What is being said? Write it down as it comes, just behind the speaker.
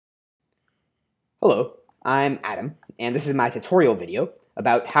Hello, I'm Adam, and this is my tutorial video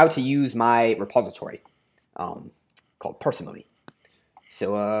about how to use my repository called Parsimony.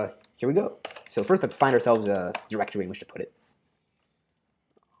 So here we go. So first let's find ourselves a directory in which to put it.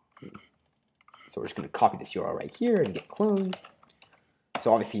 So we're just going to copy this URL right here and git clone.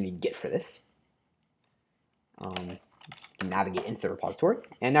 So obviously you need git for this. Navigate into the repository,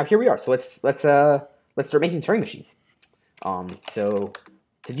 and now here we are. So let's start making Turing machines. So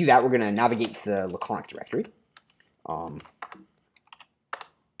to do that, we're going to navigate to the laconic directory. Files.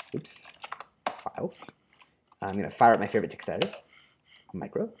 I'm going to fire up my favorite text editor,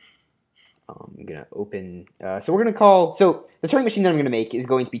 micro. I'm going to open, so we're going to call, so the Turing machine that I'm going to make is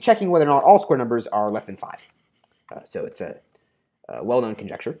going to be checking whether or not all square numbers are less than 5. So it's a well-known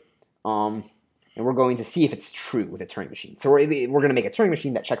conjecture. And we're going to see if it's true with a Turing machine. So we're going to make a Turing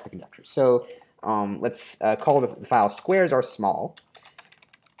machine that checks the conjecture. So let's call the file squares are small.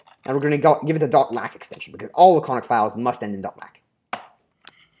 And we're going to give it the .lac extension, because all laconic files must end in .lac.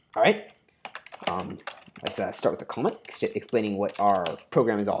 All right. Let's start with the comment, explaining what our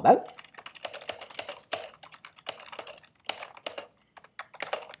program is all about.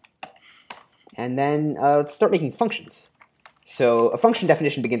 And then let's start making functions. So a function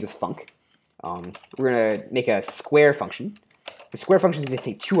definition begins with func. We're going to make a square function. The square function is going to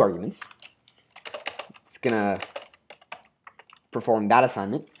take 2 arguments. It's going to perform that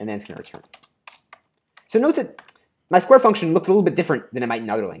assignment, and then it's going to return. So note that my square function looks a little bit different than it might in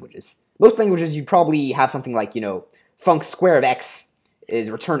other languages. Most languages, you probably have something like, func square of x is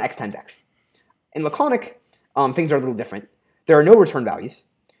return x times x. In laconic, things are a little different. There are no return values,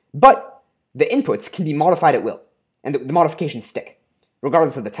 but the inputs can be modified at will, and the modifications stick,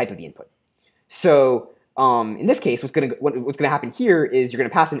 regardless of the type of the input. So in this case, what's going to happen here is you're going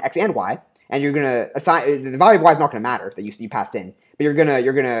to pass in x and y, and you're going to assign the value of y is not going to matter that you passed in, but you're going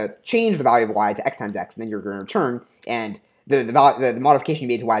to change the value of y to x times x, and then you're going to return, and the modification you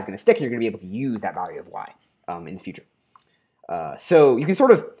made to y is going to stick, and you're going to be able to use that value of y in the future. So you can so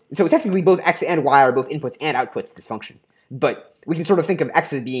technically both x and y are both inputs and outputs to this function, but we can sort of think of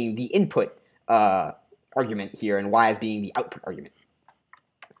x as being the input argument here, and y as being the output argument.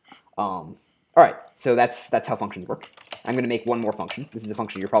 All right, so that's how functions work. I'm going to make one more function. This is a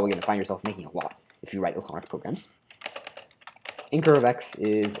function you're probably going to find yourself making a lot if you write laconic programs. Incur of x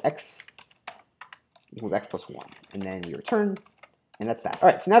is x equals x plus 1, and then we return, and that's that. All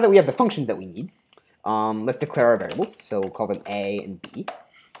right, so now that we have the functions that we need, let's declare our variables. So we'll call them a and b.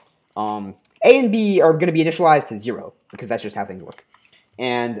 A and b are going to be initialized to 0, because that's just how things work.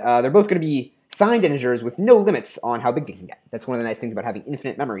 And they're both going to be signed integers with no limits on how big they can get. That's one of the nice things about having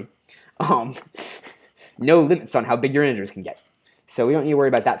infinite memory. No limits on how big your integers can get. So we don't need to worry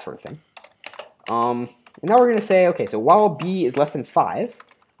about that sort of thing. And now we're going to say, okay, so while b is less than 5,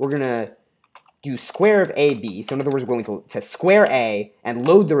 we're going to do square of ab. So in other words, we're going to square a and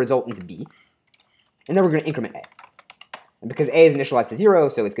load the result into b. And then we're going to increment a. And because a is initialized to 0,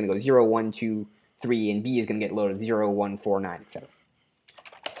 so it's going to go 0, 1, 2, 3, and b is going to get loaded 0, 1, 4, 9, etc.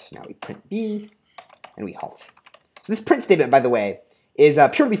 So now we print b, and we halt. So this print statement, by the way, is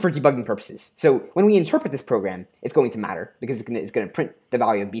purely for debugging purposes. So when we interpret this program, it's going to matter, because it's going to print the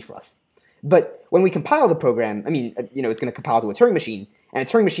value of b for us. But when we compile the program, it's going to compile to a Turing machine, and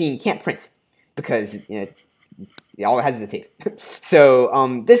a Turing machine can't print, because all it has is a tape.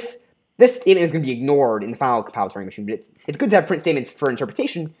 So this statement is going to be ignored in the final compiled Turing machine, but it's good to have print statements for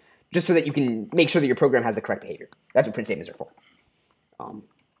interpretation, just so that you can make sure that your program has the correct behavior. That's what print statements are for. All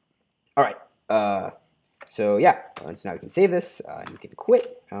right. So yeah, so now we can save this, and we can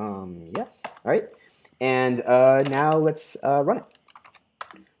quit. Yes. All right. And now let's run it.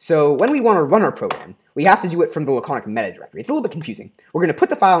 So when we want to run our program, we have to do it from the laconic meta directory. It's a little bit confusing. We're going to put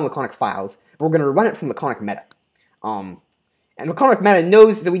the file in laconic files, but we're going to run it from laconic meta. And laconic meta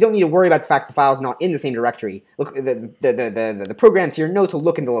knows, so we don't need to worry about the fact the file's not in the same directory. Look, the programs here know to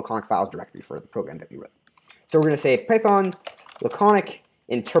look in the laconic files directory for the program that we wrote. So we're going to say Python laconic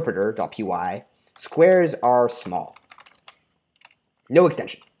interpreter.py squares are small. No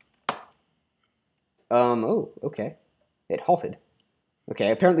extension. Oh, okay. It halted.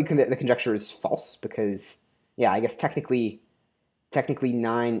 Okay, apparently the conjecture is false, because, yeah, I guess technically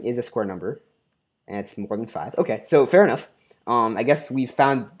 9 is a square number, and it's more than 5. Okay, so fair enough. I guess we've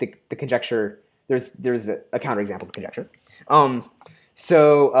found the conjecture. There's a counterexample of conjecture.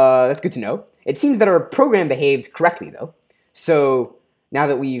 So that's good to know. It seems that our program behaved correctly, though. So now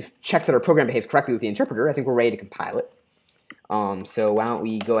that we've checked that our program behaves correctly with the interpreter, I think we're ready to compile it. So why don't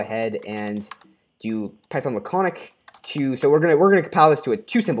we go ahead and do Python laconic to, so we're gonna compile this to a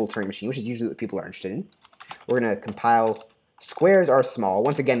 2-symbol Turing machine, which is usually what people are interested in. We're gonna compile squares are small.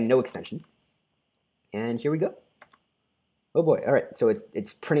 Once again, no extension. And here we go. Oh boy! All right, so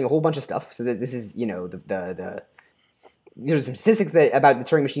it's printing a whole bunch of stuff. So that this is, you know, there's some statistics about the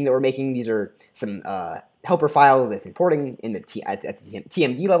Turing machine that we're making. These are some helper files that's importing in the at the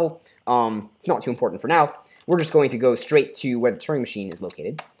TMD level. It's not too important for now. We're just going to go straight to where the Turing machine is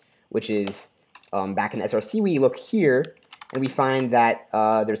located, which is back in SRC. We look here and we find that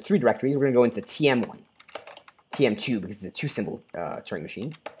there's 3 directories. We're going to go into TM1, TM2 because it's a 2-symbol Turing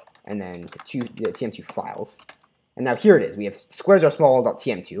machine, and then the TM2 files. And now here it is. We have squares are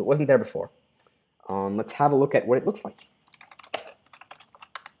small.tm2. It wasn't there before. Let's have a look at what it looks like.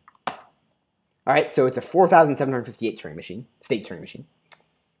 All right, so it's a 4,758 Turing machine, state Turing machine.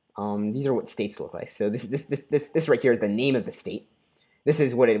 These are what states look like. So this right here is the name of the state. This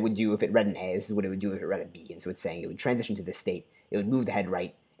is what it would do if it read an A. This is what it would do if it read a B. And so it's saying it would transition to this state. It would move the head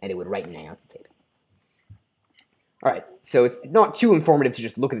right, and it would write an A on the table. All right, so it's not too informative to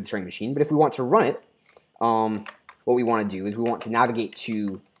just look at the Turing machine, but if we want to run it, what we want to do is we want to navigate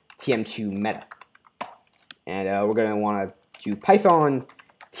to TM2 meta. And we're going to want to do Python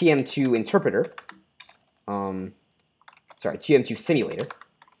TM2 interpreter, TM2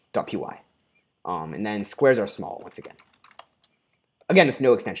 simulator.py. And then squares are small once again. Again, with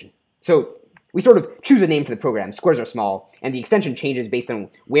no extension. So we sort of choose a name for the program, squares are small, and the extension changes based on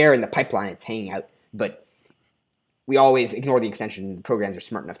where in the pipeline it's hanging out, but we always ignore the extension. The programs are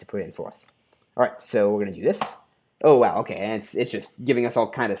smart enough to put it in for us. All right, so we're going to do this. Oh, wow, okay, and it's just giving us all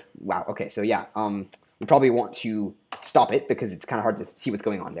kind of, wow, okay, so yeah, we probably want to stop it because it's kind of hard to see what's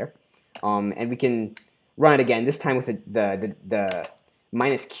going on there. And we can run it again, this time with the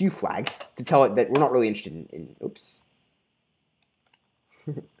 -Q flag to tell it that we're not really interested in oops.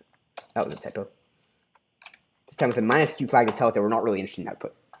 That was a typo. This time with the -Q flag to tell it that we're not really interested in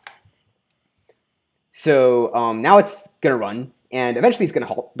output. So now it's going to run, and eventually it's going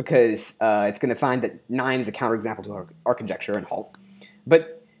to halt because it's going to find that 9 is a counterexample to our conjecture and halt.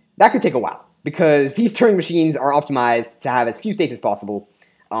 But that could take a while because these Turing machines are optimized to have as few states as possible,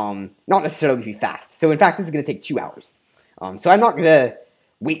 not necessarily to be fast. So in fact, this is going to take 2 hours. So I'm not going to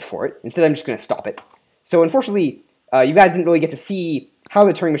wait for it. Instead, I'm just going to stop it. So unfortunately, you guys didn't really get to see how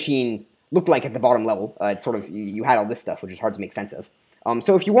the Turing machine looked like at the bottom level. It's sort of, you had all this stuff, which is hard to make sense of.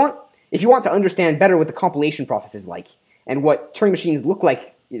 So if you want to understand better what the compilation process is like and what Turing machines look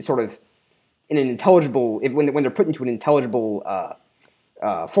like, sort of in an intelligible, when they're put into an intelligible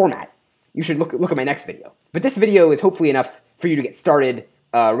format, you should look at my next video. But this video is hopefully enough for you to get started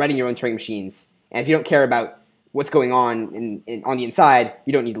writing your own Turing machines. And if you don't care about what's going on on the inside,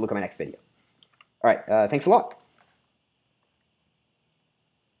 you don't need to look at my next video. All right, thanks a lot.